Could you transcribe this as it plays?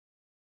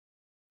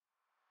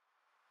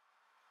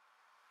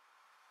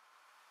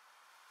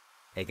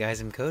Hey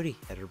guys, I'm Cody,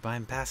 editor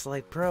behind Past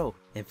Life Pro,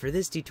 and for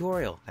this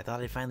tutorial, I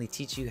thought I'd finally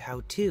teach you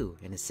how to,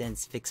 in a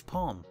sense, fix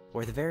POM,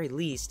 or at the very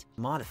least,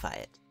 modify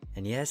it.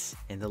 And yes,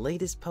 in the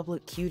latest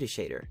public KUDA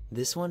shader,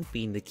 this one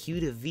being the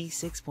KUDA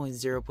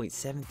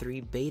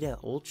V6.0.73 Beta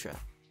Ultra.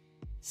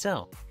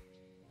 So,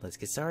 let's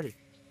get started.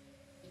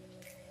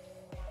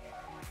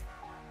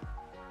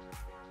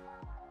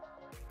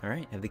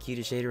 Alright, have the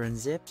KUDA shader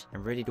unzipped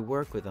and ready to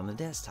work with on the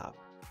desktop.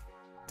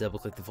 Double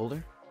click the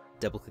folder,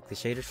 double click the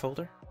shaders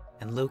folder,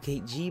 and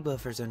locate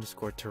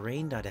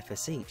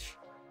gbuffers_terrain.fsh.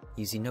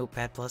 Using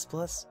Notepad++,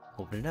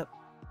 open it up.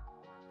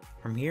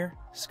 From here,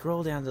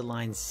 scroll down to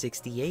lines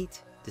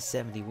 68 to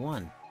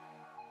 71.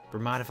 For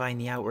modifying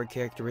the outward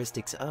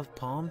characteristics of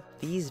POM,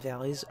 these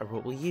values are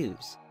what we'll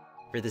use.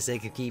 For the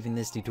sake of keeping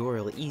this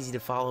tutorial easy to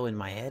follow in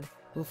my head,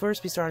 we'll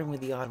first be starting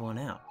with the odd one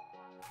out,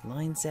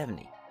 line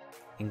 70.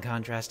 In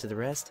contrast to the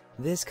rest,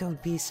 this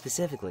code piece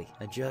specifically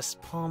adjusts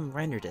POM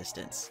render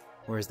distance,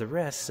 whereas the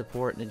rest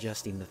support in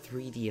adjusting the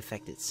 3D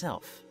effect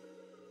itself.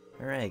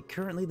 Alright,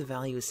 currently the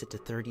value is set to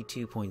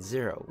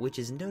 32.0, which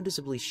is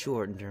noticeably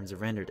short in terms of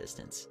render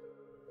distance.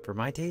 For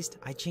my taste,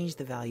 I changed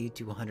the value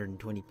to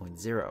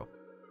 120.0.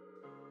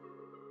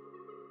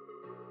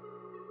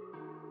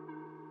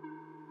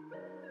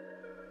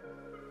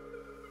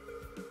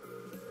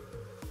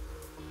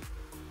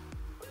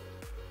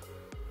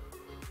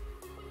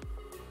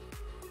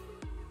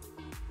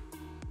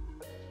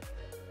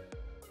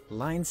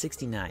 Line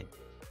 69.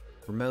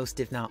 For most,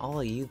 if not all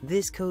of you,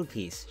 this code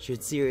piece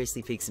should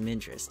seriously pique some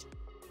interest.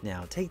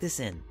 Now take this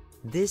in.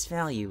 This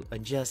value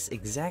adjusts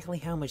exactly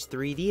how much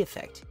 3D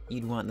effect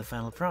you'd want in the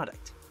final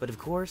product. But of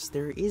course,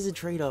 there is a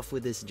trade-off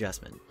with this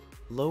adjustment.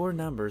 Lower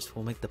numbers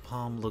will make the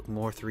POM look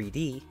more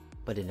 3D,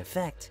 but in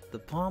effect, the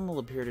POM will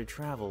appear to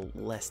travel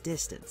less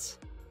distance.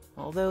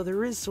 Although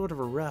there is sort of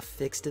a rough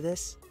fix to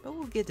this, but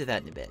we'll get to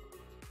that in a bit.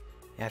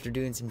 After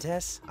doing some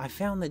tests, I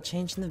found that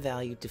changing the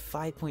value to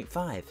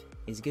 5.5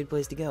 is a good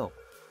place to go.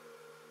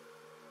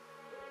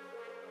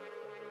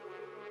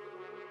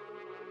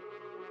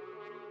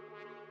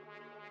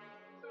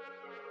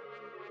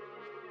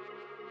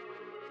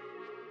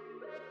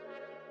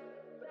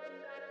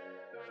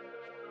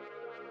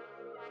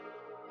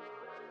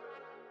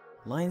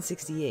 Line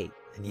 68,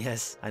 and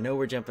yes, I know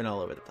we're jumping all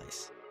over the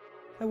place.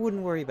 I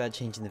wouldn't worry about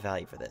changing the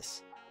value for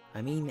this.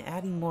 I mean,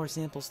 adding more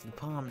samples to the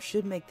POM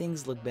should make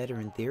things look better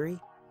in theory,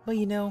 but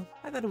you know,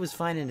 I thought it was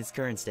fine in its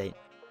current state.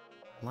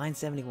 Line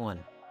 71.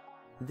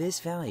 This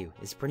value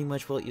is pretty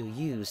much what you'll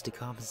use to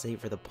compensate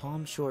for the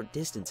POM short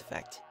distance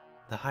effect.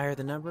 The higher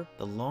the number,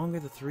 the longer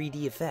the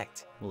 3D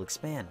effect will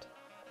expand.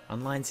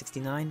 On line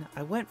 69,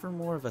 I went for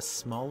more of a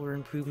smaller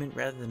improvement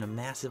rather than a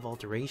massive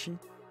alteration,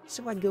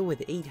 so I'd go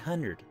with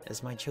 800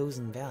 as my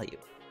chosen value.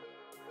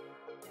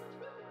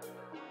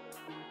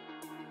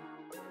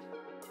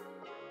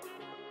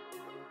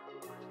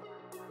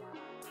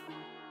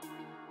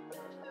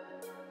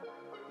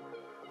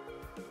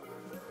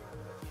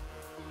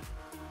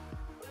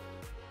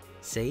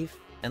 Save,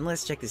 and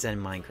let's check this out in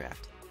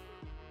Minecraft.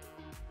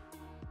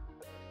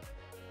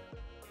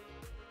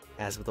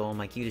 As with all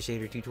my KUDA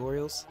shader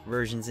tutorials,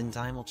 versions in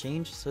time will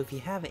change, so if you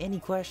have any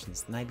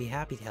questions, then I'd be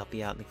happy to help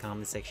you out in the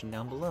comment section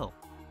down below.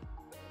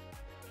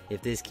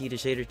 If this KUDA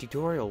shader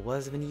tutorial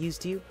was of any use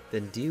to you,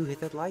 then do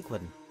hit that like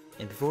button.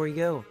 And before you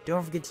go,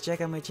 don't forget to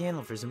check out my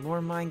channel for some more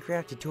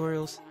Minecraft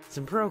tutorials,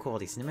 some pro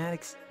quality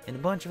cinematics, and a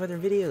bunch of other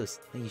videos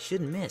that you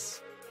shouldn't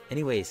miss.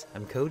 Anyways,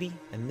 I'm Cody,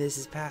 and this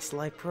is Past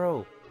Life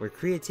Pro, where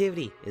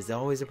creativity is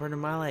always a part of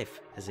my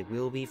life, as it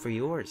will be for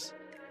yours.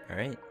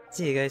 Alright,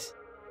 see you guys.